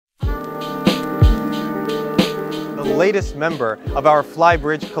latest member of our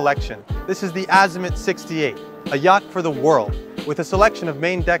Flybridge Collection. This is the Azimut 68, a yacht for the world, with a selection of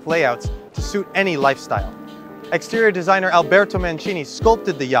main deck layouts to suit any lifestyle. Exterior designer Alberto Mancini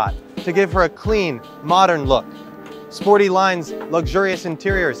sculpted the yacht to give her a clean, modern look. Sporty lines, luxurious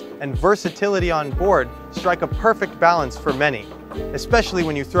interiors, and versatility on board strike a perfect balance for many, especially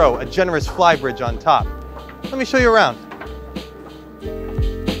when you throw a generous flybridge on top. Let me show you around.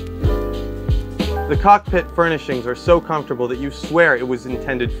 The cockpit furnishings are so comfortable that you swear it was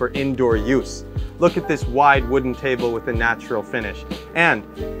intended for indoor use. Look at this wide wooden table with a natural finish. And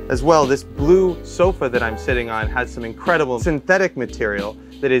as well, this blue sofa that I'm sitting on has some incredible synthetic material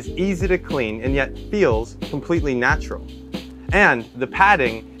that is easy to clean and yet feels completely natural. And the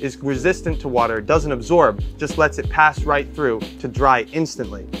padding is resistant to water, doesn't absorb, just lets it pass right through to dry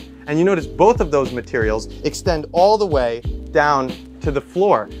instantly. And you notice both of those materials extend all the way down to the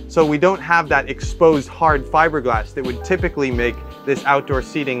floor, so we don't have that exposed hard fiberglass that would typically make this outdoor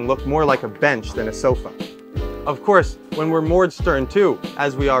seating look more like a bench than a sofa. Of course, when we're moored stern to,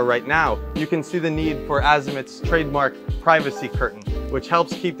 as we are right now, you can see the need for Azimut's trademark privacy curtain, which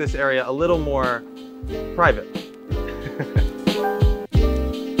helps keep this area a little more private.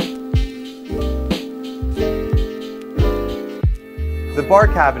 The bar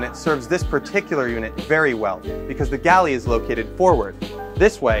cabinet serves this particular unit very well because the galley is located forward.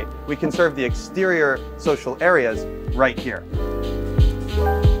 This way, we can serve the exterior social areas right here.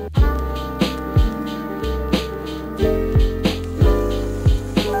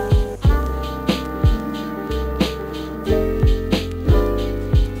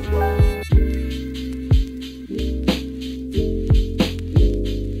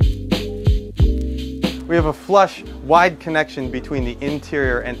 We have a flush, wide connection between the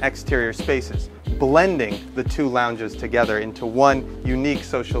interior and exterior spaces, blending the two lounges together into one unique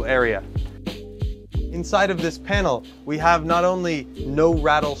social area. Inside of this panel, we have not only no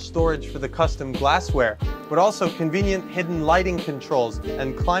rattle storage for the custom glassware, but also convenient hidden lighting controls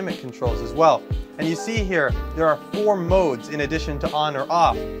and climate controls as well. And you see here, there are 4 modes in addition to on or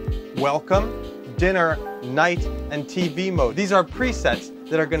off: welcome, dinner, night, and TV mode. These are presets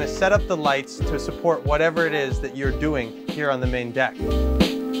that are going to set up the lights to support whatever it is that you're doing here on the main deck.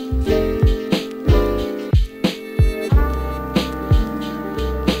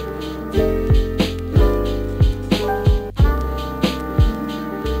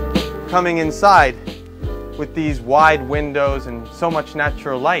 Coming inside with these wide windows and so much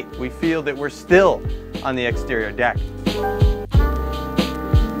natural light, we feel that we're still on the exterior deck.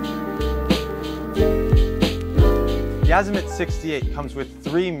 The Azimut 68 comes with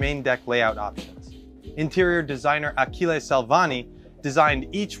 3 main deck layout options. Interior designer Achille Salvagni designed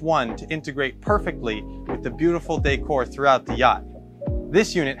each one to integrate perfectly with the beautiful decor throughout the yacht.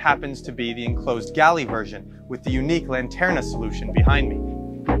 This unit happens to be the enclosed galley version with the unique lanterna solution behind me.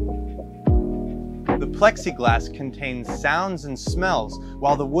 The plexiglass contains sounds and smells,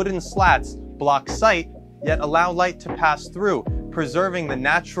 while the wooden slats block sight yet allow light to pass through, preserving the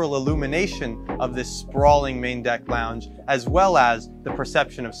natural illumination of this sprawling main deck lounge, as well as the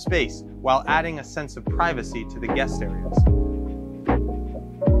perception of space, while adding a sense of privacy to the guest areas.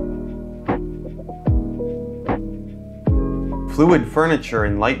 Fluid furniture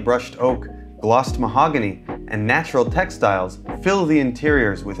in light brushed oak, glossed mahogany, and natural textiles fill the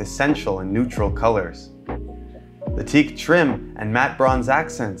interiors with essential and neutral colors. The teak trim and matte bronze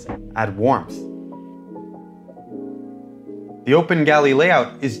accents add warmth. The open galley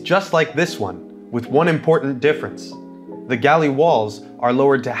layout is just like this one, with one important difference. The galley walls are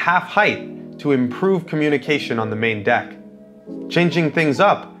lowered to half height to improve communication on the main deck. Changing things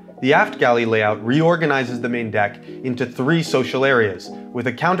up, the aft galley layout reorganizes the main deck into 3 social areas, with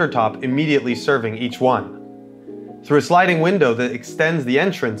a countertop immediately serving each one. Through a sliding window that extends the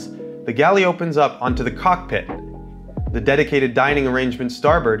entrance, the galley opens up onto the cockpit. The dedicated dining arrangement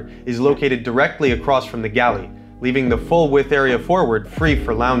starboard is located directly across from the galley, leaving the full width area forward free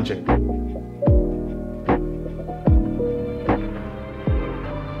for lounging.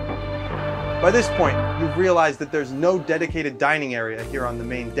 By this point, you've realized that there's no dedicated dining area here on the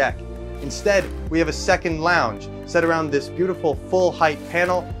main deck. Instead, we have a second lounge set around this beautiful full-height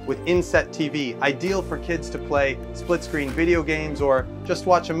panel with inset TV, ideal for kids to play split-screen video games or just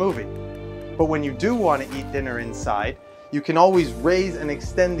watch a movie. But when you do want to eat dinner inside, you can always raise and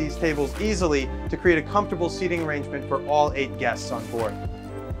extend these tables easily to create a comfortable seating arrangement for all 8 guests on board.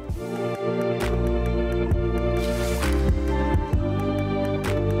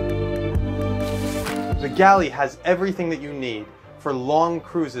 The galley has everything that you need for long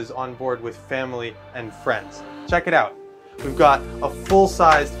cruises on board with family and friends. Check it out. We've got a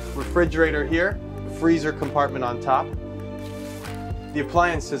full-sized refrigerator here, freezer compartment on top. The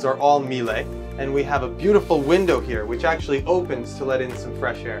appliances are all Miele, and we have a beautiful window here which actually opens to let in some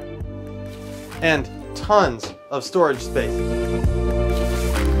fresh air. And tons of storage space.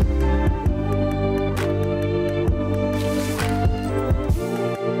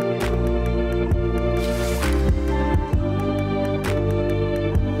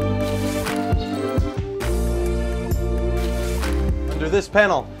 Under this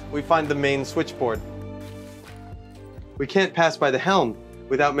panel, we find the main switchboard. We can't pass by the helm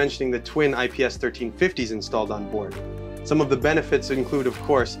without mentioning the twin IPS 1350s installed on board. Some of the benefits include, of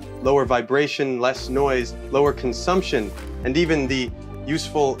course, lower vibration, less noise, lower consumption, and even the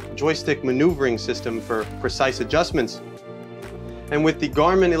useful joystick maneuvering system for precise adjustments. And with the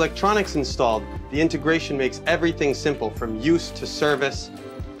Garmin electronics installed, the integration makes everything simple from use to service,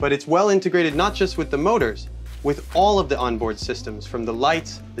 but it's well integrated not just with the motors, with all of the onboard systems, from the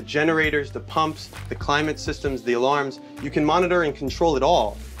lights, the generators, the pumps, the climate systems, the alarms. You can monitor and control it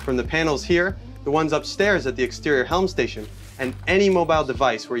all, from the panels here, the ones upstairs at the exterior helm station, and any mobile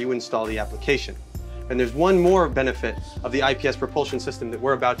device where you install the application. And there's one more benefit of the IPS propulsion system that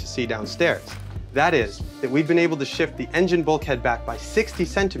we're about to see downstairs. That is that we've been able to shift the engine bulkhead back by 60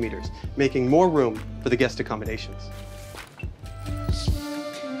 centimeters, making more room for the guest accommodations.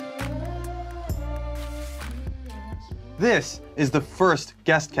 This is the first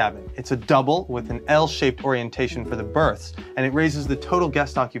guest cabin. It's a double with an L-shaped orientation for the berths, and it raises the total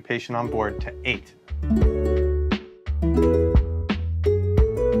guest occupation on board to 8.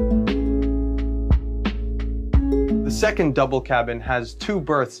 The second double cabin has 2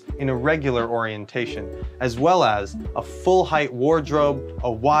 berths in a regular orientation, as well as a full-height wardrobe,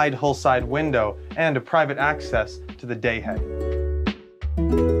 a wide hull-side window, and a private access to the day head.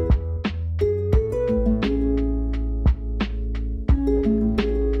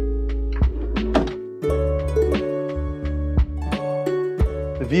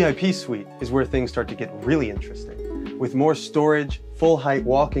 The VIP suite is where things start to get really interesting, with more storage, full-height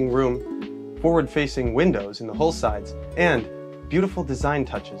walking room, forward-facing windows in the hull sides, and beautiful design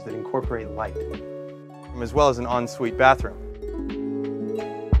touches that incorporate light, as well as an ensuite bathroom.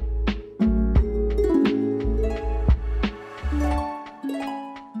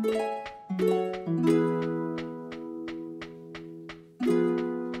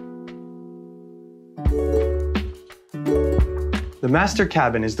 The master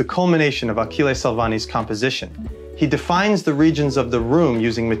cabin is the culmination of Achille Salvagni's composition. He defines the regions of the room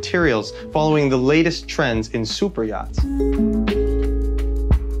using materials following the latest trends in super yachts.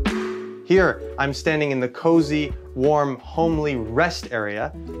 Here, I'm standing in the cozy, warm, homely rest area,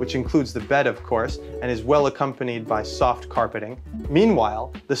 which includes the bed, of course, and is well accompanied by soft carpeting.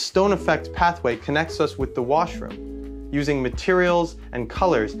 Meanwhile, the stone effect pathway connects us with the washroom, using materials and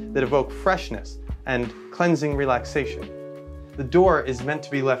colors that evoke freshness and cleansing relaxation. The door is meant to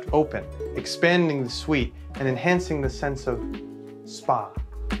be left open, expanding the suite and enhancing the sense of spa.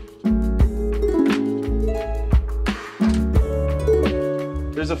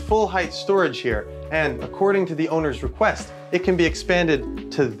 There's a full-height storage here, and according to the owner's request, it can be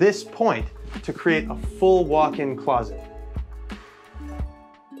expanded to this point to create a full walk-in closet.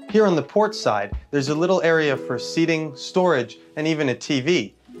 Here on the port side, there's a little area for seating, storage, and even a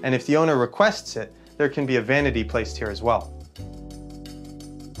TV. And if the owner requests it, there can be a vanity placed here as well.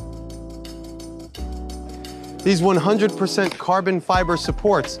 These 100% carbon fiber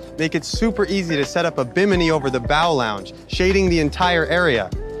supports make it super easy to set up a bimini over the bow lounge, shading the entire area.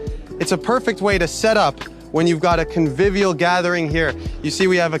 It's a perfect way to set up when you've got a convivial gathering here. You see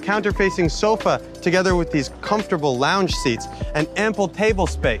we have a counter-facing sofa together with these comfortable lounge seats and ample table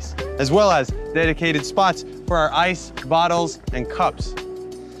space, as well as dedicated spots for our ice, bottles, and cups.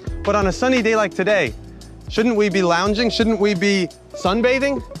 But on a sunny day like today, shouldn't we be lounging? Shouldn't we be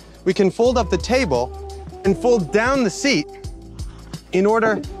sunbathing? We can fold up the table and fold down the seat in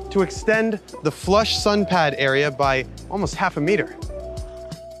order to extend the flush sun pad area by almost half a meter.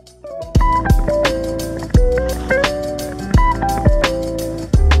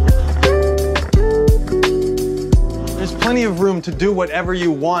 There's plenty of room to do whatever you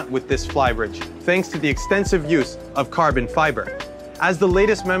want with this Flybridge, thanks to the extensive use of carbon fiber. As the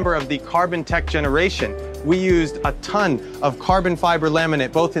latest member of the Carbon Tech generation, we used a ton of carbon fiber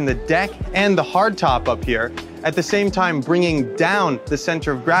laminate both in the deck and the hardtop up here, at the same time bringing down the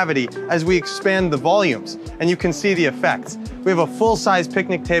center of gravity as we expand the volumes. And you can see the effects. We have a full-size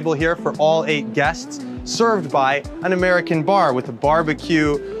picnic table here for all 8 guests, served by an American bar with a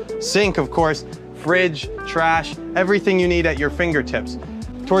barbecue, sink of course, fridge, trash, everything you need at your fingertips.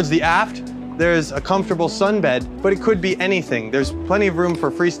 Towards the aft, There's a comfortable sunbed, but it could be anything. There's plenty of room for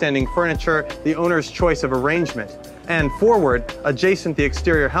freestanding furniture, the owner's choice of arrangement. And forward, adjacent the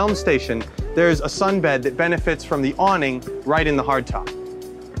exterior helm station, there's a sunbed that benefits from the awning right in the hardtop.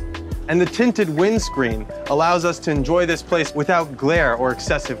 And the tinted windscreen allows us to enjoy this place without glare or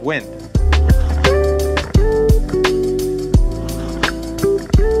excessive wind.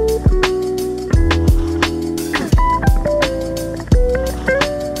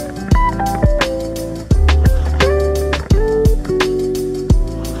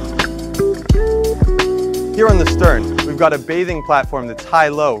 Here on the stern, we've got a bathing platform that's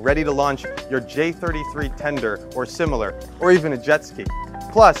high-low, ready to launch your J33 tender or similar, or even a jet ski.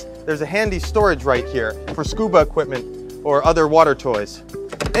 Plus, there's a handy storage right here for scuba equipment or other water toys.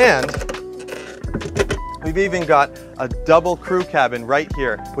 And we've even got a double crew cabin right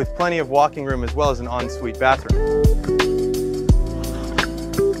here with plenty of walking room as well as an ensuite bathroom.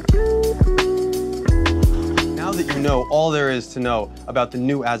 Now that you know all there is to know about the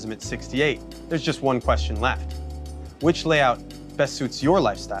new Azimut 68, there's just one question left. Which layout best suits your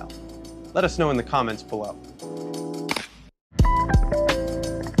lifestyle? Let us know in the comments below.